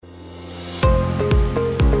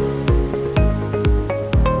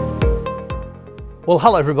Well,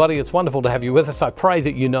 hello everybody, it's wonderful to have you with us. I pray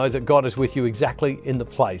that you know that God is with you exactly in the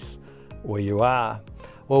place where you are.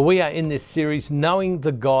 Well, we are in this series, Knowing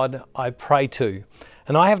the God I Pray To.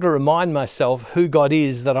 And I have to remind myself who God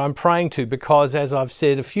is that I'm praying to, because as I've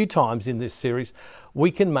said a few times in this series,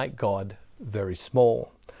 we can make God very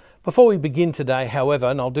small. Before we begin today, however,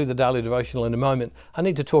 and I'll do the daily devotional in a moment, I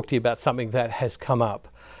need to talk to you about something that has come up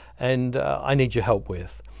and I need your help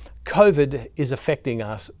with. COVID is affecting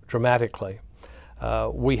us dramatically.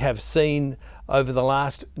 We have seen over the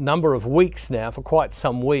last number of weeks now, for quite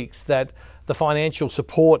some weeks, that the financial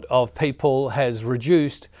support of people has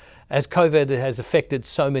reduced as COVID has affected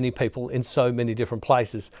so many people in so many different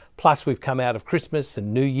places. Plus we've come out of Christmas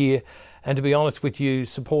and New Year, and to be honest with you,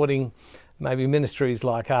 supporting maybe ministries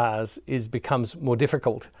like ours becomes more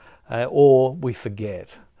difficult, or we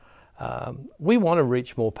forget. We want to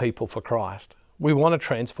reach more people for Christ. We want to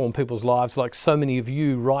transform people's lives, like so many of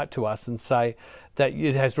you write to us and say that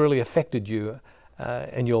it has really affected you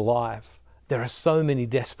and your life. There are so many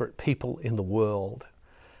desperate people in the world.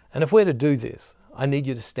 And if we're to do this, I need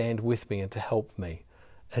you to stand with me and to help me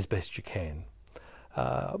as best you can.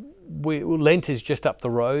 Lent is just up the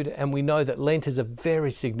road, and we know that Lent is a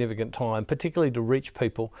very significant time, particularly to reach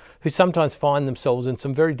people who sometimes find themselves in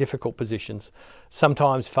some very difficult positions,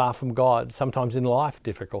 sometimes far from God, sometimes in life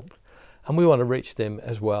difficult. And we want to reach them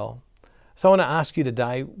as well. So I want to ask you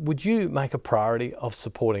today, would you make a priority of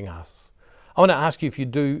supporting us? I want to ask you, if you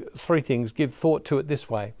do three things, give thought to it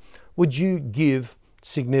this way. Would you give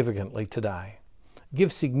significantly today?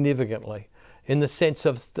 Give significantly in the sense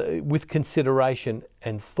of with consideration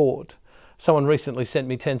and thought. Someone recently sent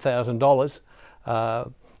me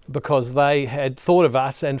 $10,000 because they had thought of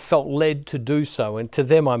us and felt led to do so. And to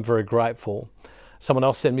them, I'm very grateful. Someone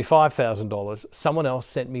else sent me $5,000. Someone else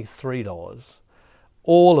sent me $3.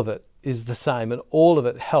 All of it is the same, and all of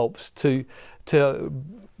it helps to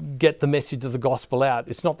get the message of the gospel out.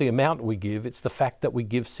 It's not the amount we give, it's the fact that we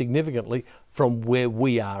give significantly from where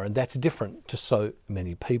we are, and that's different to so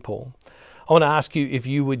many people. I want to ask you if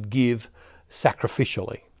you would give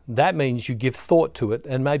sacrificially. That means you give thought to it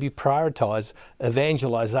and maybe prioritize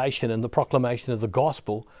evangelization and the proclamation of the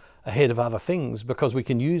gospel ahead of other things, because we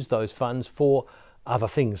can use those funds for other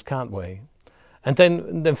things, can't we? And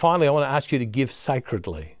then finally, I want to ask you to give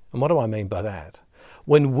sacredly. And what do I mean by that?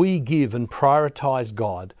 When we give and prioritize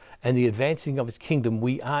God and the advancing of His kingdom,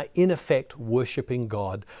 we are in effect worshiping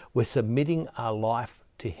God. We're submitting our life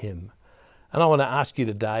to Him. And I want to ask you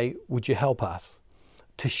today, would you help us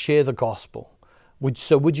to share the gospel?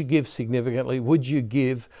 Would you give significantly? Would you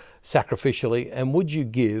give sacrificially? And would you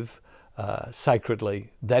give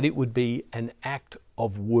sacredly, that it would be an act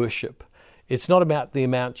of worship? It's not about the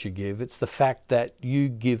amount you give, it's the fact that you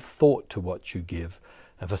give thought to what you give.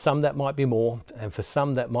 And for some that might be more, and for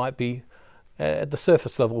some that might be at the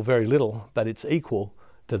surface level very little, but it's equal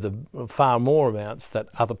to the far more amounts that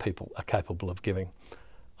other people are capable of giving.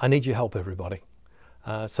 I need your help, everybody.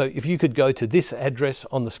 So if you could go to this address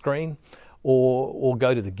on the screen, or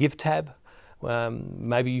go to the Give tab.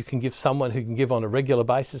 Maybe you can give someone who can give on a regular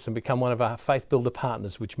basis and become one of our Faith Builder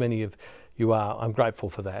partners, which many of you are. I'm grateful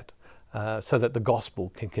for that, so that the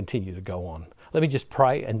gospel can continue to go on. Let me just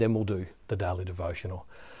pray, and then we'll do the daily devotional.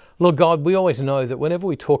 Lord God, we always know that whenever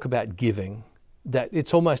we talk about giving, that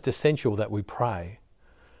it's almost essential that we pray,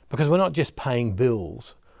 because we're not just paying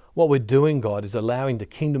bills. What we're doing, God, is allowing the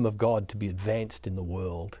kingdom of God to be advanced in the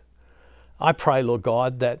world. I pray, Lord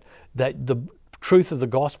God, that the truth of the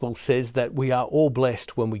gospel says that we are all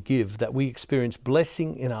blessed when we give, that we experience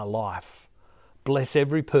blessing in our life. Bless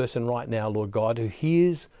every person right now, Lord God, who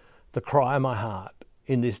hears the cry of my heart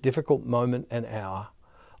in this difficult moment and hour,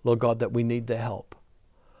 Lord God, that we need their help.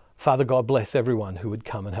 Father God, bless everyone who would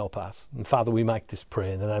come and help us. And Father, we make this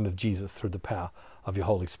prayer in the name of Jesus through the power of your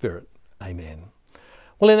Holy Spirit. Amen.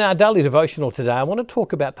 Well, in our daily devotional today, I want to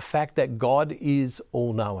talk about the fact that God is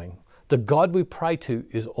all-knowing. The God we pray to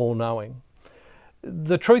is all-knowing.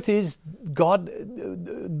 The truth is, God,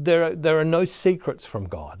 there are no secrets from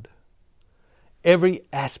God. Every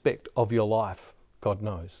aspect of your life, God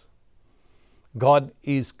knows. God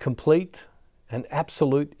is complete and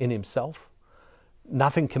absolute in Himself.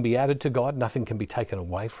 Nothing can be added to God. Nothing can be taken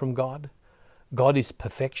away from God. God is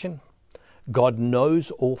perfection. God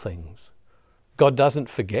knows all things. God doesn't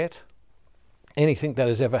forget anything that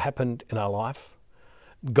has ever happened in our life.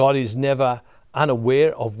 God is never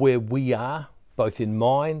unaware of where we are, both in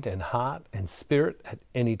mind and heart and spirit at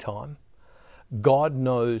any time. God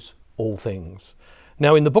knows all things.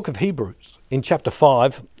 Now, in the book of Hebrews, in chapter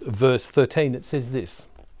 5, verse 13, it says this: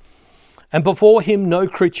 "And before Him no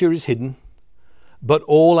creature is hidden, but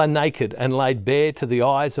all are naked and laid bare to the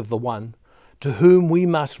eyes of the One, to whom we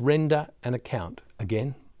must render an account.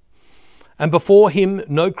 Again. And before him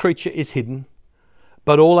no creature is hidden,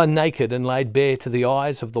 but all are naked and laid bare to the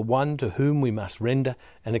eyes of the one to whom we must render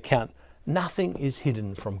an account. Nothing is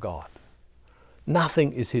hidden from God.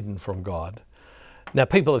 Nothing is hidden from God. Now,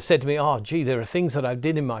 people have said to me, oh, gee, there are things that I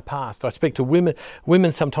did in my past. I speak to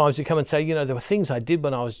women sometimes who come and say, you know, there were things I did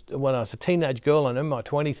when I was a teenage girl and in my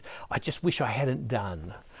 20s, I just wish I hadn't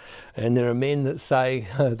done. And there are men that say,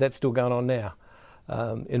 that's still going on now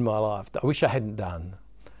in my life. I wish I hadn't done.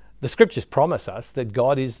 The scriptures promise us that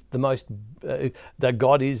God is has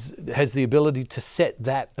the ability to set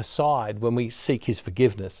that aside when we seek his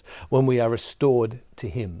forgiveness, when we are restored to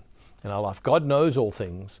him in our life. God knows all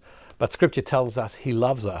things, but scripture tells us he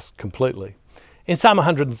loves us completely. In Psalm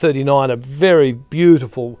 139, a very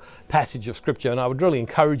beautiful passage of scripture, and I would really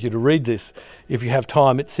encourage you to read this if you have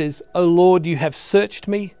time. It says, O Lord, you have searched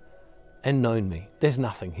me and known me. There's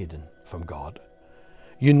nothing hidden from God.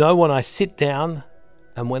 You know when I sit down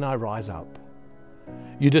and when I rise up.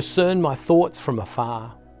 You discern my thoughts from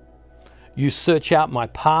afar. You search out my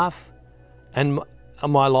path and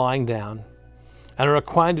my lying down, and are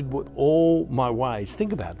acquainted with all my ways.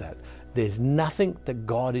 Think about that. There's nothing that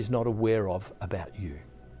God is not aware of about you.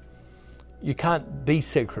 You can't be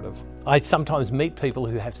secretive. I sometimes meet people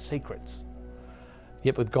who have secrets.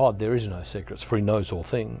 Yet with God there is no secrets, for he knows all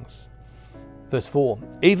things. Verse 4,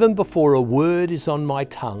 even before a word is on my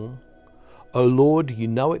tongue, O Lord, you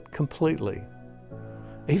know it completely.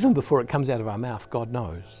 Even before it comes out of our mouth, God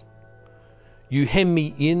knows. You hem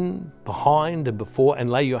me in, behind and before, and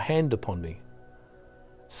lay your hand upon me.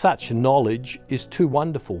 Such knowledge is too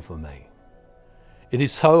wonderful for me. It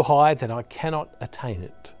is so high that I cannot attain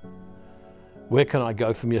it. Where can I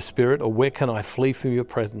go from your spirit, or where can I flee from your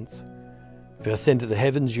presence? If I ascend to the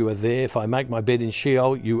heavens, you are there. If I make my bed in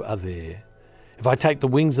Sheol, you are there. If I take the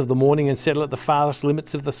wings of the morning and settle at the farthest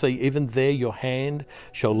limits of the sea, even there your hand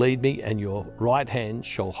shall lead me, and your right hand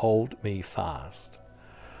shall hold me fast.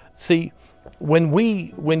 See, when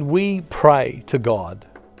we pray to God,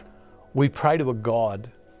 we pray to a God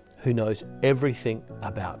who knows everything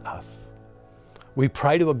about us. We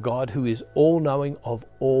pray to a God who is all-knowing of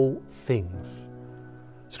all things.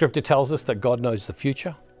 Scripture tells us that God knows the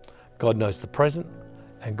future, God knows the present,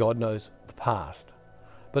 and God knows the past.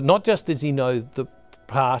 But not just does he know the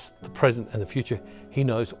past, the present, and the future, he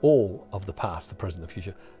knows all of the past, the present, and the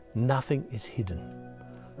future. Nothing is hidden.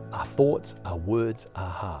 Our thoughts, our words, our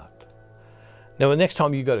heart. Now, the next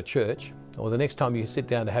time you go to church, or the next time you sit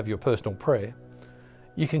down to have your personal prayer,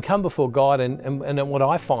 you can come before God, and what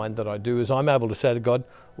I find that I do is I'm able to say to God,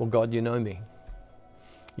 well, God, you know me.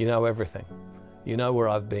 You know everything. You know where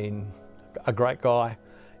I've been a great guy.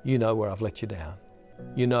 You know where I've let you down.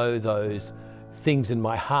 You know those things in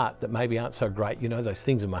my heart that maybe aren't so great. You know those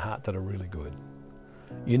things in my heart that are really good.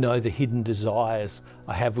 You know the hidden desires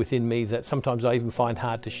I have within me that sometimes I even find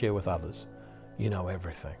hard to share with others. You know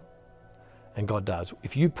everything. And God does.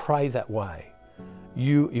 If you pray that way,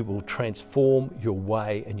 it will transform your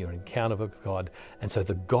way and your encounter with God. And so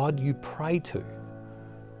the God you pray to,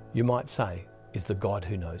 you might say, is the God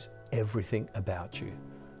who knows everything about you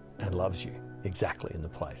and loves you exactly in the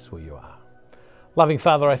place where you are. Loving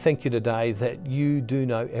Father, I thank you today that you do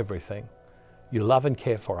know everything. You love and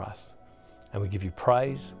care for us. And we give you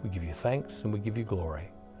praise, we give you thanks, and we give you glory.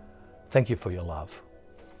 Thank you for your love.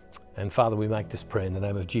 And Father, we make this prayer in the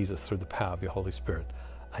name of Jesus through the power of your Holy Spirit.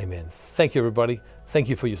 Amen. Thank you, everybody. Thank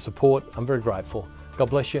you for your support. I'm very grateful. God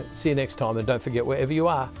bless you. See you next time. And don't forget, wherever you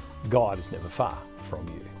are, God is never far from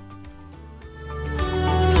you.